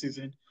by this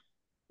season.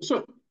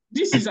 So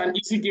this is an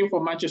easy game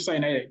for Manchester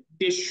United.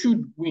 They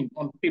should win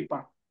on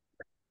paper.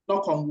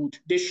 Knock on wood.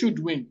 They should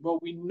win.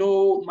 But we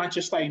know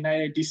Manchester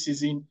United this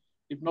season,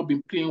 they've not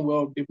been playing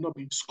well. They've not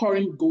been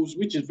scoring goals,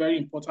 which is very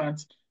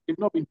important. They've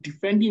not been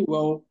defending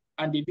well,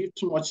 and they leave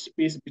too much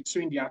space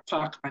between their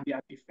attack and their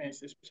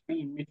defense,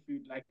 especially in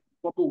midfield. Like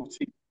Bobby would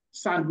say,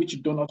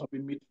 sandwich donut of a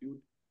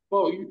midfield.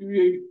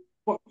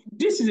 But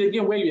this is a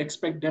game where you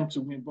expect them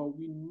to win. But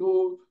we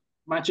know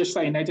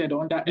Manchester United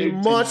under we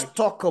must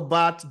talk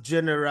about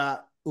General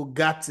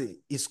Ugarte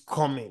is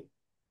coming.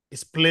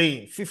 Is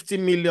playing 50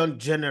 million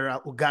General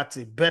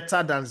Ugarte,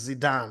 better than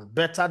Zidane,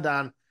 better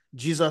than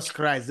Jesus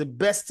Christ. The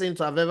best thing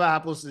to have ever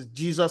happened is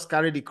Jesus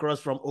carried the cross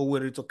from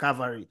Owerri to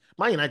Calvary.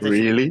 Man United,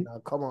 really?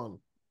 Come on.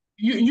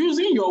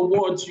 Using your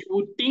words, you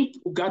would think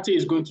Ugarte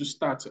is going to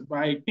start, but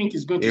I think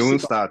he's going to. He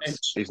won't start.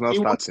 He's not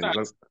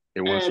starting.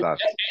 He won't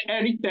start.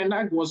 Eric Ten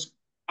Hag was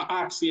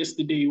asked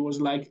yesterday. He was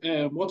like,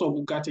 "What of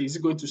Ugarte? Is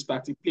he going to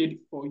start?" He played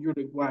for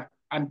Uruguay,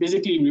 and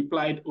basically he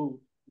replied, "Oh,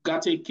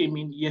 Ugarte came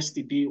in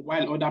yesterday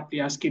while other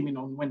players came in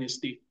on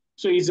Wednesday."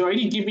 So he's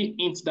already giving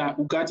hints that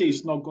Ugarte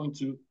is not going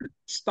to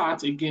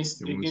start against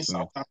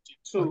Southampton.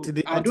 So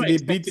until they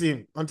beat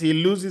him, until he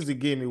loses the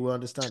game, he will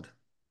understand.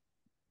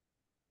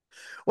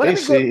 Well,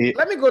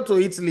 let me go to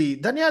Italy.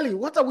 Daniele,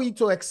 what are we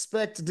to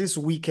expect this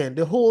weekend?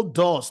 The whole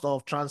dust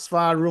of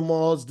transfer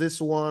rumors,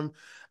 this one.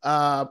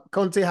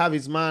 Conte have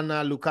his man,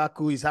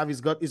 Lukaku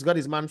he's got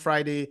his man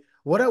Friday.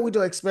 What are we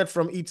to expect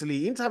from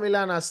Italy? Inter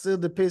Milan are still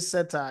the pace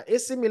setter.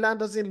 AC Milan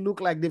doesn't look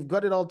like they've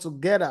got it all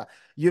together.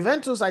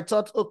 Juventus, I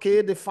thought,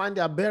 okay, they find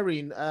their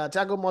bearing.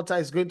 Thiago Motta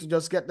is going to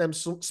just get them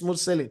smooth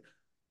sailing.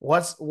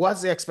 What's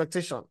the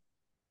expectation?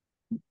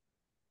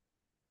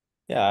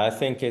 Yeah, I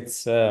think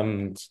it's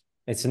an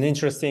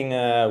interesting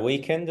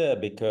weekend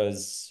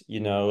because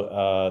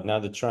now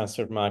the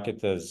transfer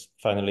market has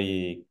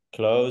finally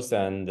closed,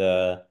 and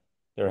there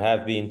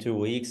have been 2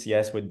 weeks,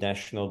 yes, with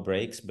national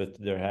breaks, but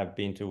there have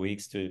been 2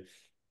 weeks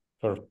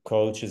for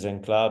coaches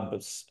and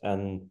clubs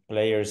and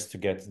players to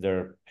get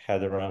their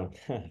head around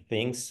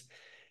things.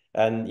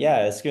 And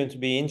yeah, it's going to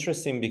be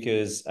interesting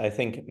because I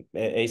think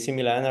AC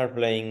Milan are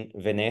playing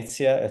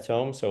Venezia at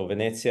home. So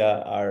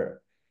Venezia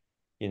are,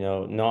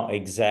 not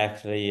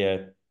exactly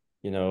a,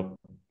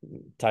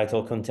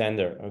 title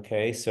contender.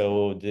 Okay.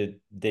 So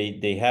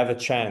they have a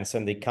chance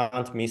and they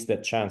can't miss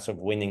that chance of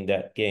winning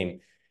that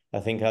game.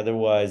 I think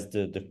otherwise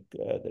the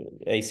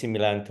AC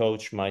Milan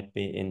coach might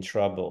be in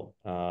trouble,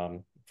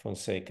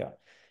 Fonseca.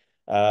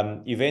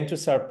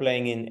 Juventus are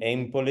playing in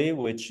Empoli,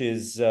 which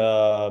is,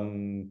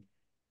 Empoli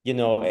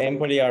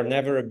are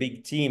never a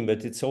big team,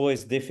 but it's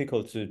always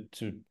difficult to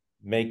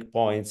make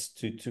points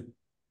to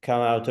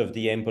come out of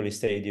the Empoli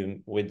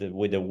Stadium with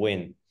a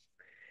win.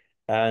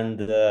 And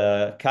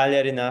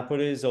Cagliari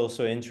Napoli is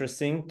also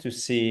interesting to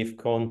see if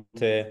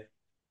Conte,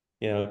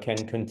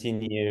 can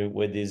continue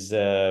with his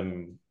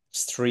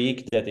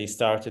streak that he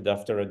started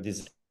after a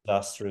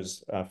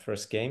disastrous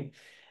first game.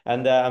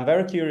 And I'm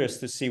very curious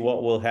to see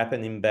what will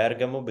happen in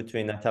Bergamo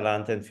between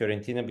Atalanta and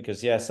Fiorentina,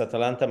 because yes,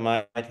 Atalanta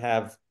might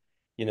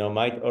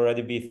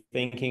already be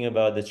thinking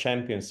about the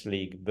Champions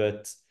League,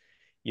 but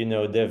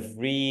they've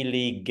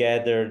really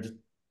gathered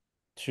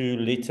too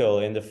little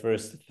in the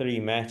first three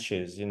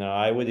matches.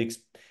 I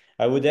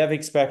would have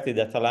expected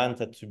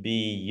Atalanta to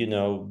be,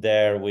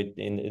 there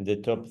in the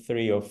top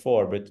 3 or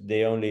 4, but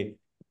they only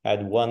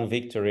had one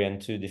victory and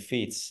 2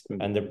 defeats,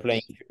 and they're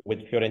playing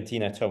with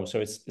Fiorentina at home. So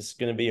it's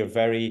going to be a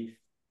very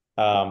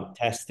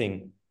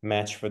testing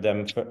match for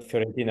them.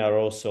 Fiorentina are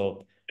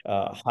also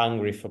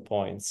hungry for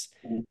points,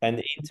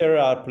 and Inter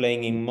are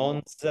playing in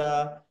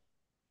Monza.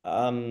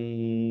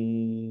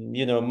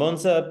 Monza,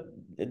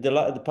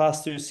 the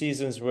past 2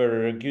 seasons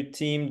were a good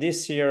team.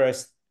 This year, I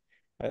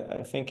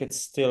think it's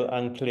still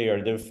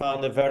unclear. They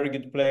found a very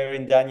good player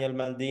in Daniel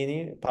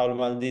Maldini, Paolo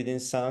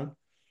Maldini's son.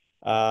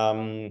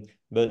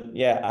 But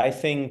yeah, I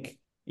think,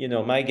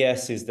 my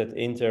guess is that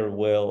Inter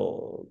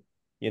will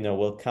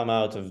come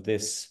out of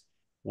this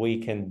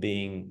weekend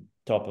being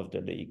top of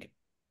the league.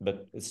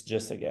 But it's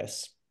just a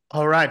guess.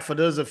 All right, for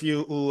those of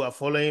you who are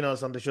following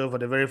us on the show for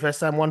the very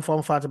first time, one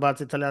fun fact about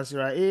Italian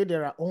Serie A,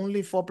 there are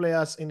only 4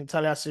 players in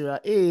Italian Serie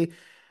A,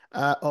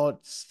 or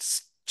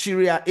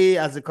Serie A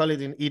as they call it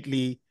in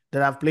Italy,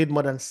 that have played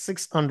more than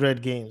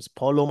 600 games.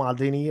 Paolo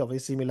Maldini of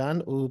AC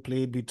Milan, who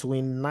played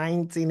between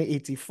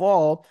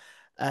 1984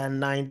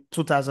 and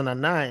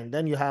 2009.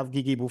 Then you have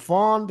Gigi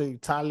Buffon, the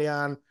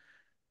Italian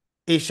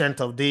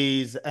Ancient of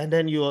Days. And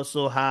then you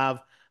also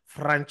have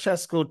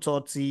Francesco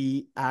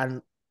Totti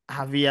and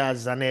Javier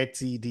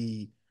Zanetti,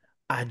 the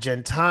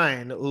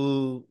Argentine,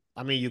 who,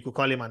 I mean, you could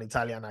call him an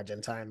Italian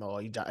Argentine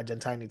or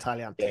Argentine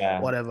Italian,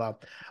 Yeah. whatever.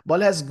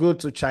 But let's go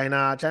to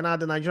China. China,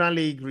 the Nigerian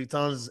League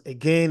returns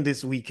again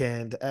this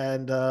weekend.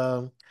 And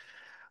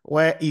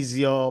where is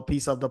your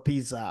piece of the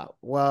pizza?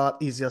 What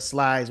is your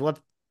slice? What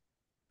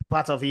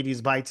part of it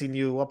is biting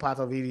you? What part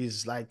of it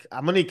is like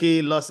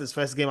Amunike lost his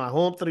first game at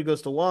home,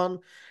 3-1.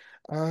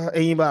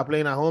 Enyimba are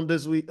playing at home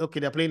this week. Okay,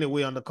 they're playing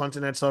away on the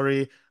continent,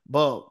 sorry.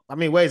 But I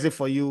mean, where is it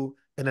for you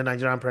in the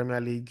Nigerian Premier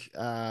League?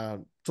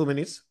 2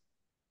 minutes.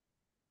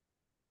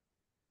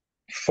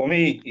 For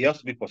me, it has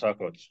to be Port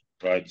Harcourt,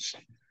 right?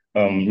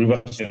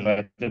 Rivers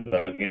United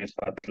against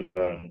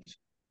Atalanta.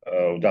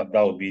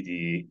 That would be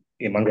the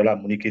Emmanuel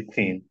Amunike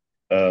thing.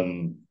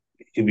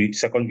 He'll be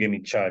second game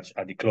in charge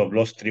at the club,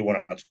 lost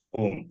 3-1 at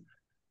home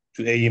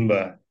to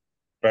Eyimba,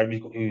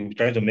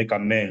 trying to make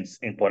amends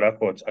in Port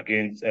Harcourt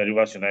against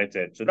Rivers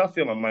United. So that's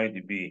where my mind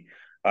will be.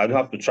 I don't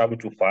have to travel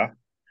too far.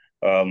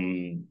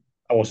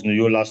 I was in New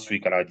York last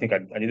week, and I think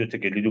I need to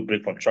take a little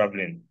break from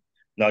traveling.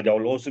 Now, there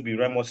will also be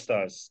Remo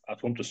Stars at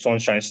home to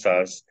Sunshine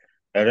Stars.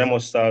 Remo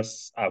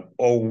Stars have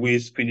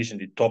always finished in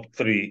the top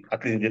 3,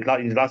 at least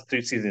in the last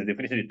 3 seasons, they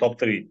finished in the top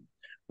 3,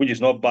 which is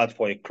not bad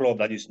for a club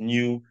that is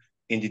new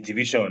in the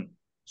division.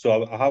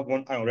 So I have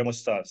one eye on Remo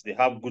Stars. They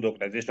have good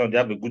organization, they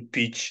have a good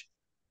pitch,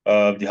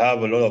 they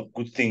have a lot of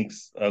good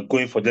things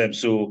going for them.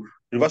 So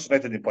Rivers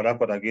United in Port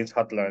Harcourt against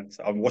Heartland,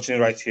 I'm watching it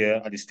right here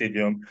at the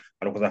stadium,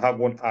 and because I have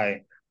one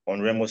eye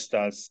on Remo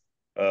Stars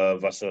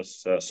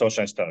versus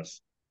Sunshine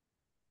Stars.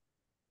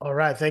 All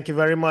right, thank you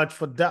very much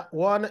for that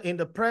one. In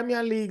the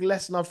Premier League,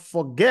 let's not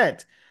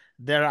forget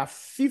there are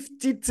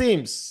 50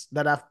 teams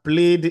that have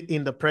played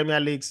in the Premier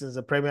League since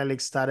the Premier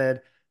League started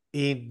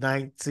in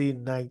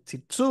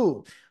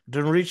 1992.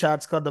 Don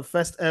Richard scored the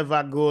first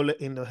ever goal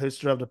in the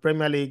history of the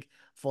Premier League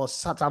for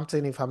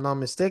Southampton, if I'm not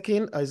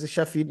mistaken. Or is it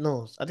Sheffield?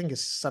 No, I think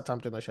it's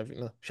Southampton or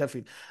Sheffield. No,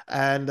 Sheffield.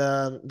 And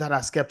that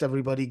has kept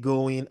everybody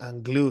going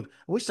and glued.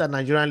 I wish that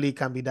Nigerian League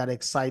can be that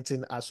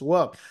exciting as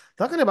well.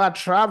 Talking about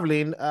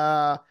traveling,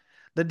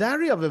 the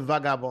Diary of a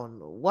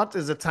Vagabond, what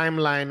is the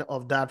timeline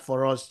of that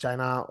for us,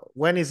 China?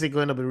 When is it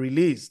going to be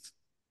released?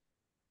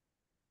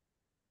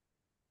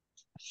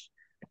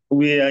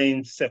 We are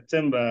in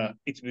September.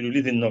 It will be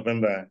released in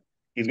November.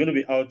 It's going to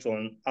be out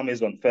on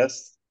Amazon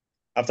first.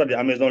 After the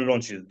Amazon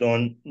launch is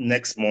done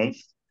next month,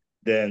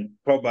 then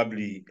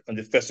probably on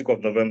the first week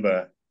of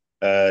November,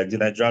 the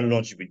Nigerian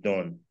launch will be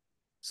done.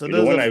 So You know,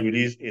 those when I of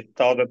release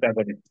 1,000 times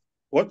on it,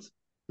 what?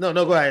 no,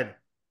 go ahead.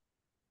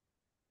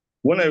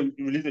 When I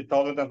released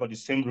 1,000 times on the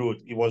same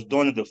road, it was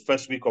done in the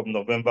first week of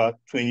November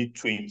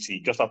 2020,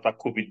 just after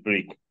COVID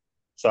break.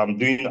 So I'm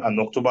doing an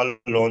October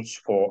launch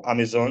for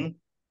Amazon,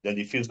 then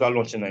the physical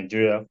launch in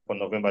Nigeria for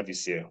November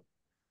this year.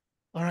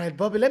 All right,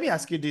 Bobby, let me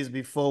ask you this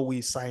before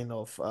we sign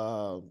off.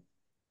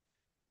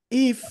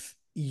 If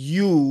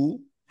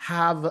you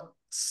have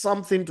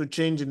something to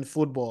change in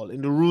football,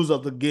 in the rules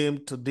of the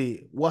game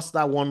today, what's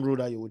that one rule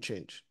that you would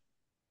change?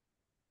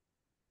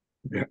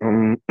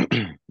 The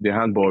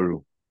handball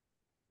rule,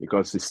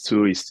 because it's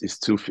too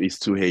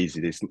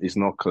hazy. It's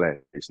not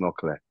clear. It's not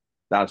clear.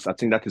 I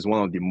think that is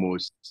one of the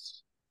most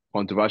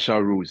controversial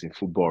rules in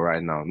football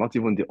right now. Not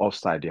even the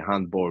offside, the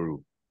handball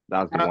rule.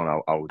 That's the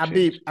one I would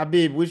change.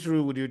 Abib, which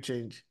rule would you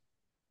change?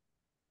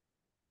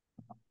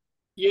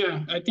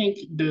 Yeah, I think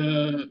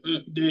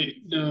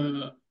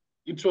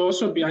it will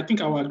also be. I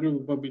think I will agree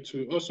with Bobby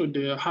too. Also,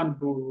 the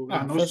handball rule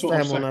and First also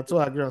time on offside. a two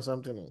agree on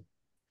something.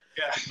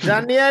 Yeah.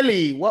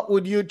 Daniele, what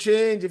would you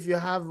change if you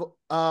have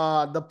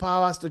the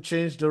powers to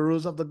change the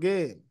rules of the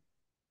game?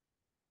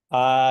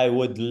 I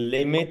would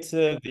limit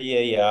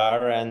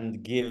VAR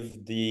and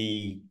give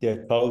the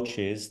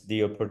coaches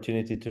the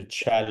opportunity to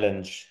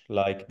challenge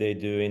like they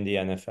do in the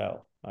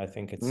NFL. I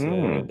think it's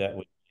that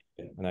would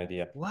be an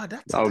idea. Wow,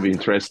 that would be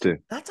interesting.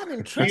 That's an You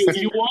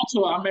interesting. want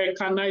to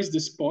Americanize the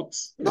sport?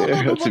 No,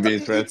 to but be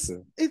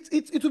interesting.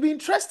 It would be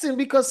interesting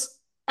because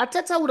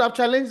Arteta would have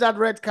challenged that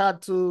red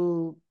card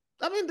to.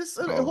 I mean, there's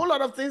a whole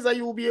lot of things that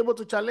you will be able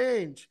to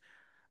challenge.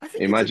 I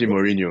think Imagine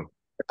Mourinho.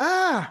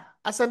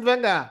 Arsene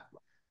Wenger,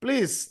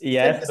 please take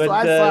Yes, this to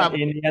but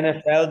IFAB. in the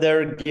NFL,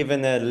 they're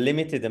given a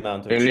limited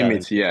amount of A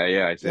limit, challenge.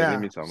 yeah, it's a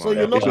limit amount. So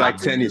you know It's how like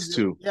to tennis use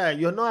too.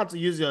 you know how to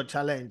use your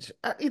challenge.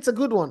 It's a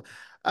good one.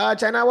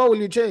 China, what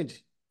will you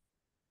change?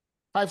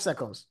 5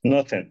 seconds.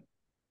 Nothing.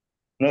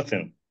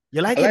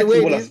 You like I it the like way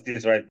it football as is? it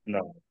is right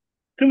now.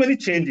 Too many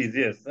changes,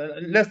 yes.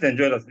 Let's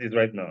enjoy it as it is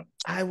right now.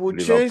 I would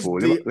change the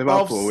Liverpool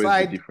always be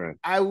offside. different.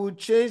 I would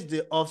change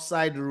the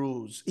offside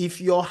rules. If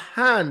your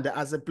hand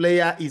as a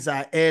player is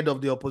ahead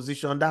of the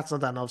opposition, that's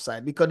not an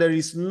offside because there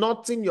is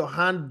nothing your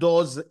hand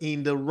does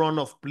in the run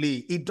of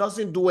play. It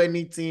doesn't do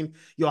anything.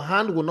 Your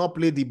hand will not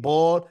play the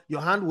ball.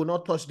 Your hand will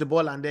not touch the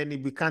ball and then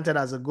it be counted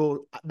as a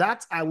goal.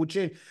 That I would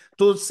change.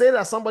 To say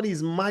that somebody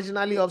is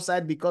marginally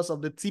offside because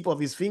of the tip of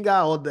his finger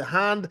or the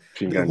hand,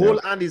 the whole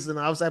hand is in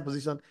an outside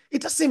position,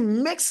 it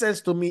doesn't make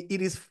sense to me.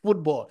 It is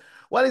football.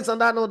 Well, it's on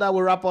that note that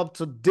we wrap up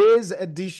today's edition